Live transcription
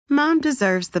Mom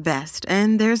deserves the best,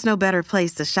 and there's no better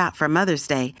place to shop for Mother's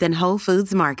Day than Whole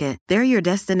Foods Market. They're your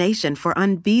destination for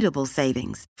unbeatable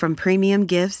savings, from premium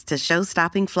gifts to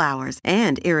show-stopping flowers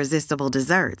and irresistible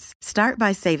desserts. Start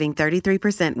by saving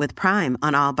 33% with Prime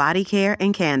on all body care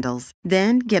and candles.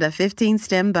 Then get a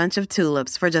 15-stem bunch of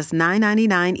tulips for just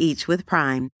 $9.99 each with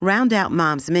Prime. Round out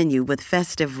Mom's menu with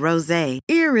festive rosé,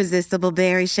 irresistible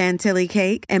berry chantilly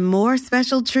cake, and more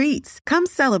special treats. Come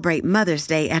celebrate Mother's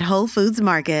Day at Whole Foods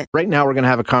Market. Right now, we're going to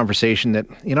have a conversation that,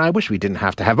 I wish we didn't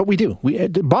have to have, but we do.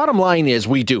 The bottom line is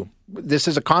we do. This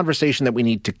is a conversation that we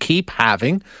need to keep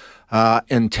having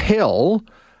until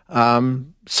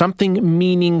something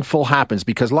meaningful happens,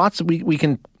 because we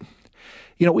can...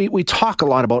 we talk a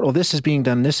lot about, this is being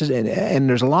done, and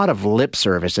there's a lot of lip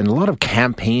service and a lot of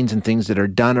campaigns and things that are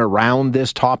done around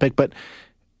this topic, but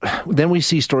then we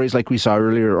see stories like we saw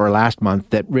earlier or last month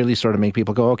that really sort of make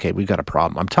people go, okay, we've got a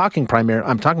problem. I'm talking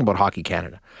about Hockey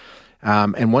Canada.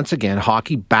 And once again,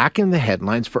 hockey back in the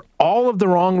headlines for all of the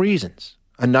wrong reasons.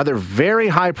 Another very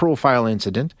high-profile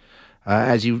incident.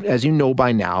 As you know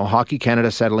by now, Hockey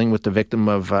Canada settling with the victim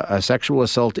of a sexual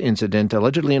assault incident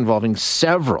allegedly involving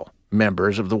several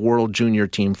members of the World Junior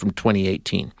team from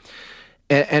 2018.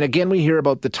 And again, we hear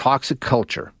about the toxic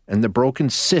culture and the broken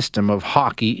system of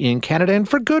hockey in Canada, and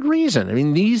for good reason. I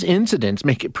mean, these incidents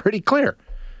make it pretty clear.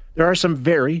 There are some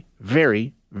very,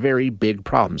 very, very big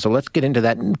problems. So let's get into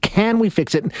that. And can we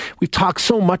fix it? We've talked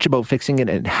so much about fixing it,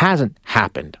 and it hasn't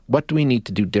happened. What do we need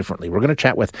to do differently? We're going to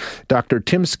chat with Dr.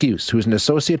 Tim Skuse, who's an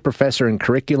associate professor in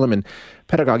curriculum and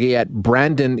pedagogy at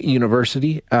Brandon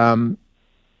University.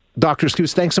 Dr.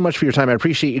 Skuse, thanks so much for your time. I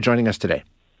appreciate you joining us today.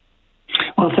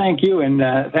 Well, thank you, and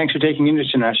thanks for taking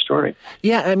interest in our story.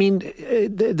 Yeah, I mean,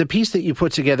 the piece that you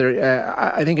put together,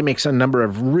 I think it makes a number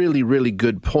of really, really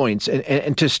good points.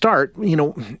 And to start,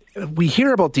 we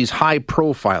hear about these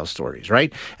high-profile stories,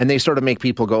 right? And they sort of make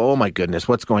people go, oh, my goodness,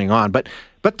 what's going on? But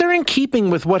they're in keeping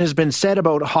with what has been said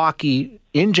about hockey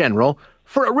in general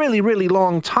for a really, really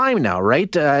long time now,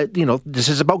 right? This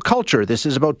is about culture. This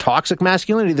is about toxic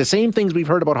masculinity. The same things we've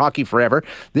heard about hockey forever.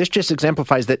 This just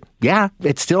exemplifies that, yeah,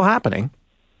 it's still happening.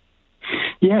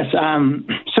 Yes,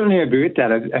 certainly agree with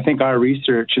that. I think our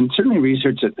research, and certainly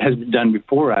research that has been done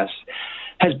before us,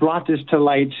 has brought this to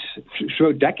light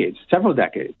throughout decades, several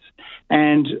decades.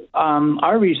 And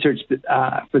our research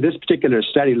for this particular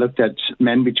study looked at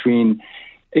men between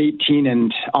 18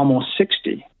 and almost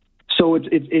 60. So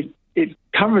it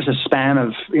covers a span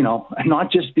of,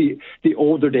 not just the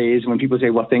older days when people say,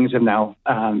 well, things have now,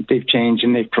 they've changed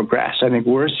and they've progressed. I think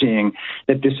we're seeing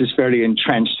that this is fairly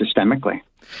entrenched systemically.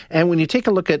 And when you take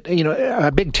a look at,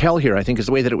 a big tell here, I think, is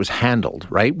the way that it was handled,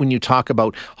 right? When you talk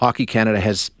about Hockey Canada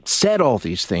has said all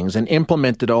these things and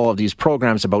implemented all of these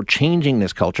programs about changing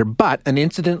this culture, but an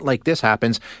incident like this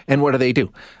happens, and what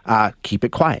do? Keep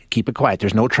it quiet.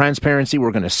 There's no transparency.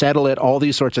 We're going to settle it, all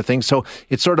these sorts of things. So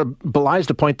it sort of belies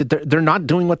the point that they're not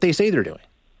doing what they say they're doing.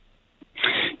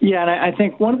 Yeah, and I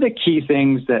think one of the key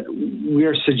things that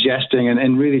we're suggesting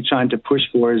and really trying to push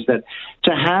for is that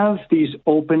to have these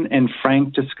open and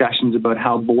frank discussions about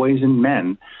how boys and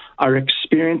men are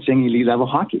experiencing elite level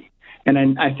hockey.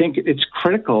 And I think it's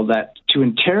critical that to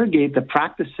interrogate the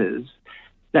practices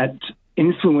that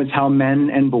influence how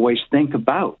men and boys think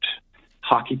about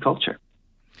hockey culture.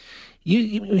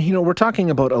 We're talking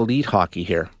about elite hockey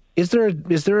here. Is there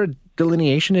a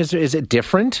delineation? Is it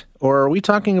different, or are we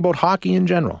talking about hockey in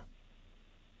general?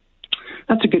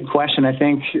 That's a good question. I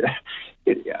think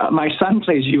my son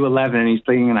plays U11, and he's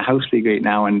playing in a house league right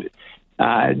now. And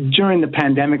during the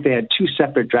pandemic, they had two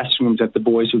separate dressing rooms that the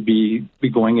boys would be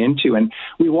going into. And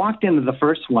we walked into the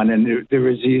first one, and there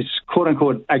was these quote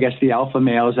unquote, I guess, the alpha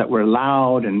males that were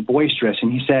loud and boisterous.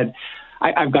 And he said,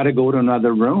 I've got to go to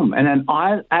another room. And then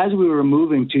as we were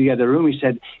moving to the other room, he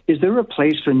said, is there a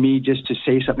place for me just to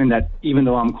say something that even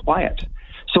though I'm quiet?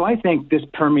 So I think this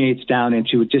permeates down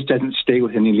into, it just doesn't stay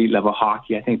within elite level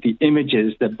hockey. I think the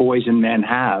images that boys and men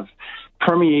have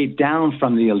permeate down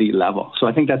from the elite level. So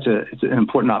I think it's an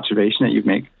important observation that you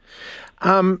make.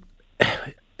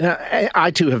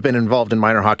 I, too, have been involved in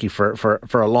minor hockey for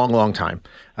a long, long time.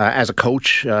 As a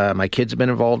coach, my kids have been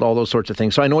involved, all those sorts of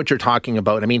things. So I know what you're talking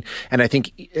about. I mean, and I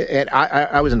think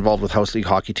I was involved with house league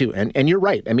hockey, too. And you're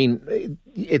right. I mean,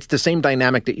 it's the same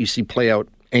dynamic that you see play out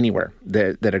anywhere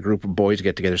that a group of boys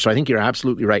get together. So I think you're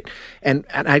absolutely right. And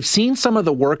I've seen some of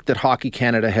the work that Hockey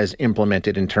Canada has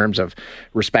implemented in terms of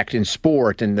respect in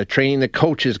sport and the training that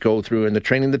coaches go through and the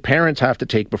training that parents have to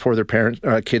take before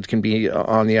their kids can be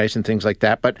on the ice and things like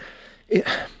that. But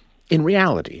in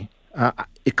reality,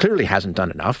 it clearly hasn't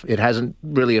done enough. It hasn't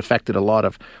really affected a lot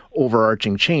of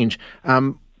overarching change.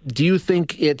 Do you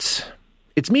think it's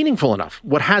it's meaningful enough,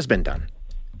 what has been done.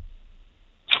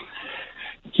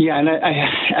 Yeah, and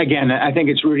I think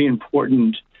it's really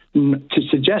important not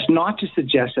to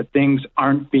suggest that things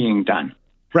aren't being done.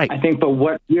 Right. I think, but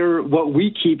what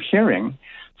we keep hearing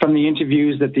from the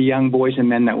interviews that the young boys and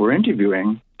men that we're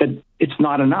interviewing, that it's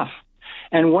not enough.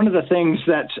 And one of the things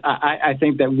that I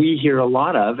think that we hear a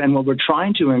lot of, and what we're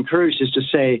trying to encourage, is to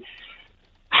say,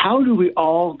 how do we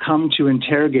all come to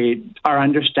interrogate our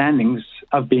understandings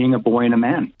of being a boy and a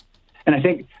man? And I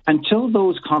think until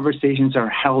those conversations are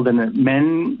held and that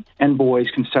men and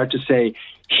boys can start to say,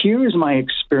 here is my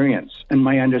experience and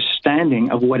my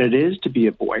understanding of what it is to be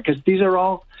a boy, because these are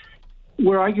all,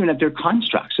 we're arguing that they're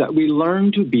constructs that we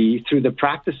learn to be through the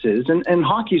practices. And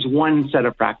hockey's one set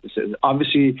of practices.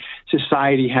 Obviously,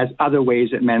 society has other ways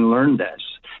that men learn this.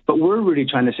 But we're really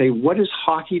trying to say, what is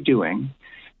hockey doing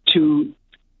to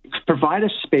provide a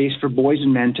space for boys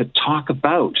and men to talk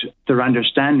about their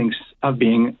understandings of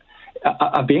being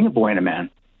a boy and a man?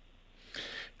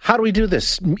 How do we do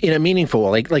this in a meaningful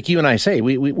way? Like you and I say,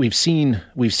 we've seen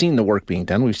the work being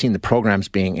done, we've seen the programs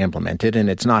being implemented,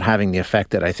 and it's not having the effect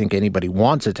that I think anybody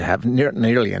wants it to have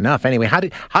nearly enough. Anyway, how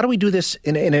do we do this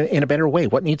in a better way?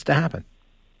 What needs to happen?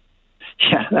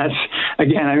 Yeah, that's,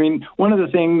 again, I mean, one of the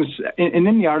things, and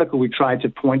in the article we tried to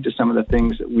point to some of the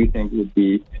things that we think would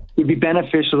be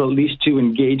beneficial, at least to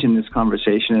engage in this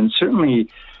conversation, and certainly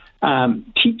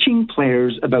teaching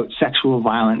players about sexual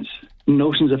violence,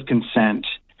 notions of consent,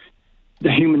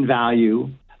 the human value.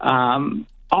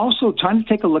 Also trying to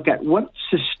take a look at what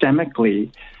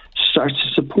systemically starts to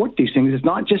support these things. It's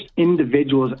not just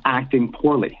individuals acting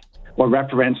poorly or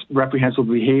reprehensible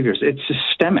behaviors. It's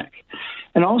systemic.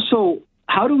 And also,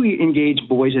 how do we engage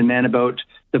boys and men about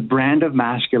the brand of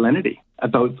masculinity,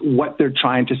 about what they're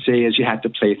trying to say is you have to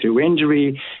play through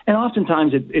injury. And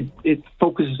oftentimes it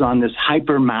focuses on this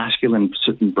hyper-masculine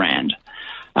certain brand.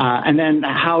 And then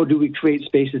how do we create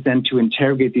spaces then to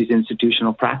interrogate these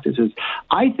institutional practices?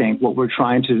 I think what we're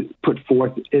trying to put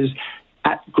forth is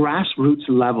at grassroots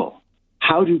level,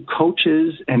 how do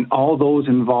coaches and all those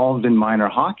involved in minor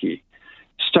hockey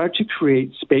start to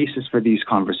create spaces for these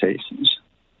conversations?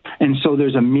 And so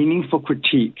there's a meaningful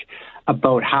critique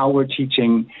about how we're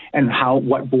teaching and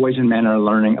what boys and men are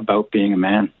learning about being a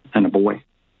man and a boy.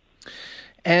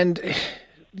 And,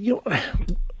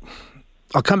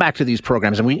 I'll come back to these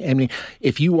programs. And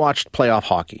if you watched playoff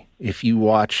hockey, if you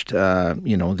watched, the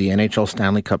NHL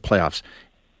Stanley Cup playoffs,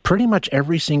 pretty much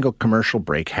every single commercial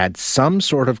break had some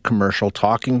sort of commercial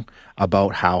talking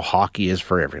about how hockey is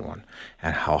for everyone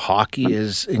and how hockey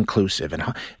is inclusive. And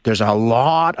there's a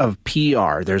lot of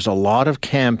PR. There's a lot of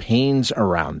campaigns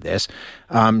around this.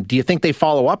 Do you think they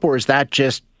follow up, or is that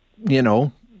just,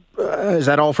 is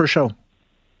that all for show?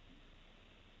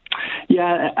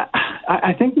 Yeah,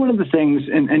 I think one of the things,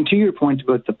 and to your point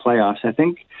about the playoffs, I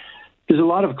think there's a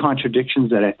lot of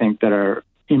contradictions that I think that are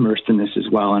immersed in this as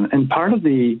well. And part of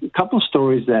the couple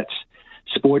stories that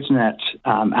Sportsnet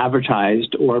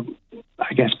advertised, or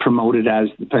I guess promoted as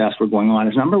the playoffs were going on,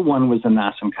 is number one was the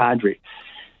Nassim Kadri.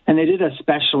 And they did a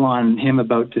special on him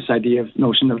about this idea of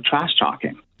notion of trash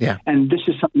talking. Yeah. And this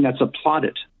is something that's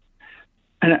applauded.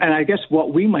 And I guess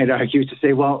what we might argue is to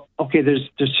say, well, okay, there's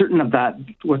certain of that,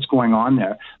 what's going on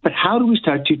there. But how do we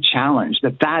start to challenge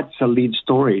that that's a lead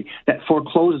story that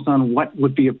forecloses on what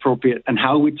would be appropriate and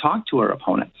how we talk to our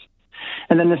opponents?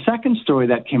 And then the second story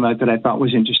that came out that I thought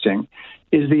was interesting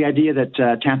is the idea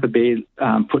that Tampa Bay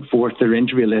put forth their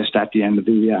injury list at the end of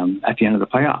the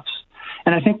playoffs.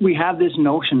 And I think we have this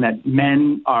notion that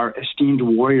men are esteemed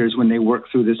warriors when they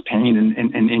work through this pain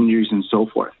and injuries and so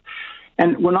forth.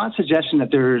 And we're not suggesting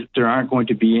that there aren't going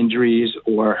to be injuries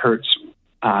or hurts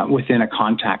within a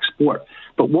contact sport.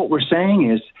 But what we're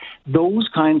saying is those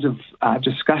kinds of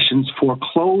discussions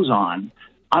foreclose on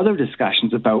other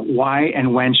discussions about why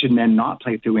and when should men not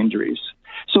play through injuries.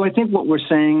 So I think what we're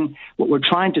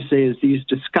trying to say is these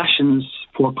discussions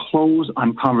foreclose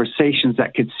on conversations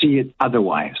that could see it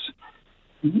otherwise.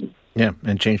 Yeah,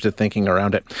 and change the thinking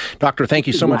around it. Doctor, thank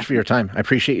you so much for your time. I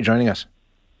appreciate you joining us.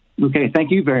 Okay, thank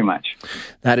you very much.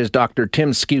 That is Dr.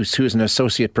 Tim Skuse, who is an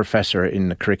associate professor in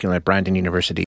the curriculum at Brandon University.